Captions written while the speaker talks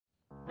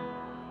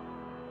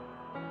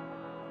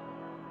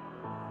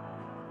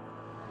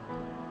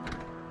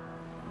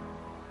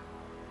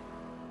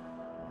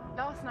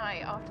last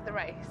night after the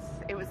race,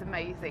 it was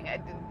amazing.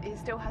 It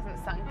still hasn't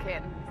sunk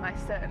in, and I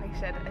certainly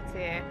shed a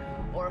tear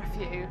or a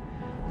few.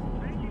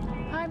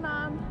 Hi,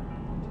 Mum.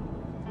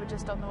 We're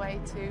just on the way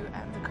to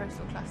the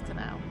coastal cluster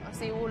now. I'll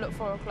see you all at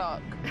 4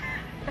 o'clock.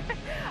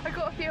 I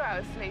got a few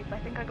hours sleep. I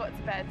think I got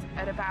to bed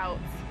at about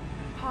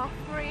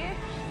 3:30ish.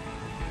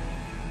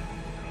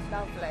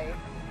 Lovely.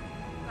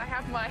 I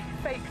have my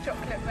fake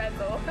chocolate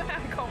medal. I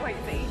can't wait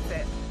to eat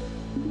it.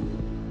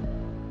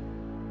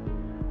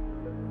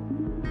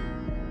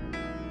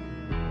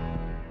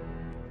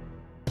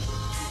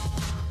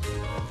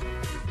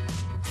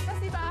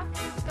 Spasiba.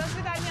 Do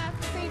widzenia.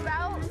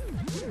 Seatbelt.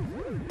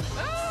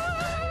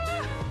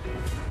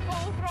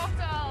 Full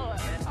throttle.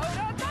 Oh,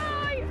 not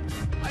die.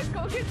 It's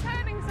got a good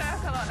turning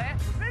circle on it.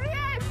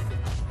 Brilliant.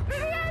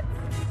 Brilliant.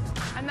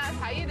 And that's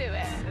how you do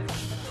it.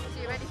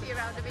 So you ready for your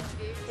round of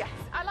interviews? Yes.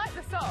 I like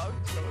the song.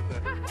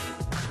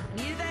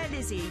 You there,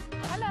 Lizzy?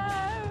 Hello.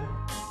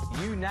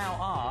 You now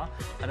are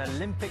an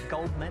Olympic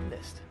gold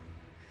medalist.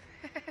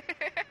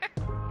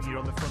 You're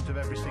on the front of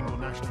every single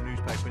national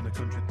newspaper in the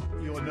country.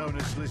 You're known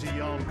as Lizzy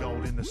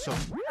Yarnold in the Sun.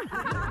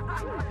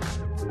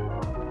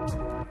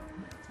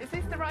 Is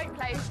this the right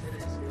place?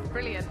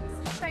 Brilliant.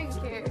 Thank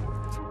you.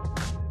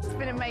 It's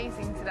been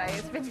amazing today.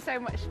 It's been so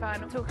much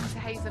fun talking to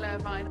Hazel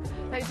Irvine,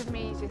 loads of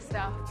media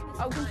stuff.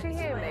 Oh, can she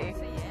hear me?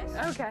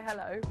 Okay,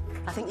 hello.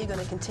 I think you're going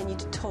to continue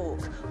to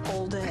talk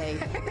all day.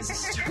 There's a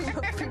stream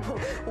of people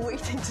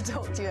waiting to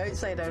talk to you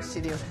outside our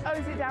studio. Oh,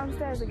 is it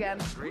downstairs again?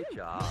 Great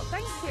job.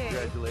 Thank you.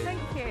 Congratulations.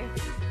 Thank you.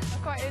 I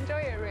quite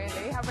enjoy it,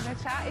 really, having a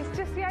chat. It's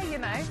just, yeah, you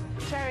know,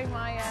 sharing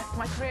my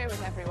career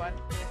with everyone.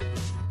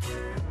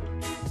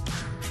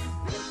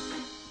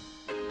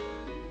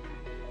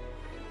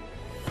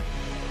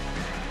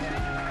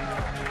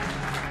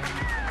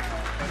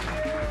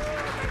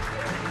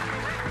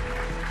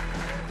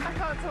 I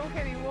can't talk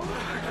anymore.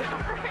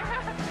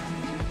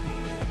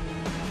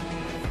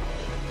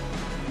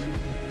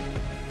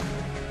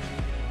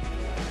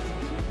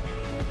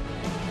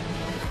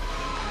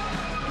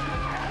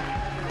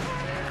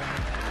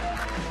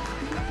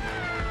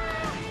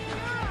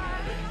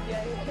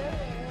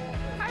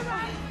 Hi,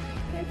 Mum.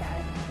 Okay.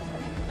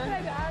 Hello,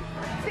 Dad.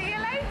 See you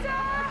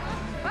later.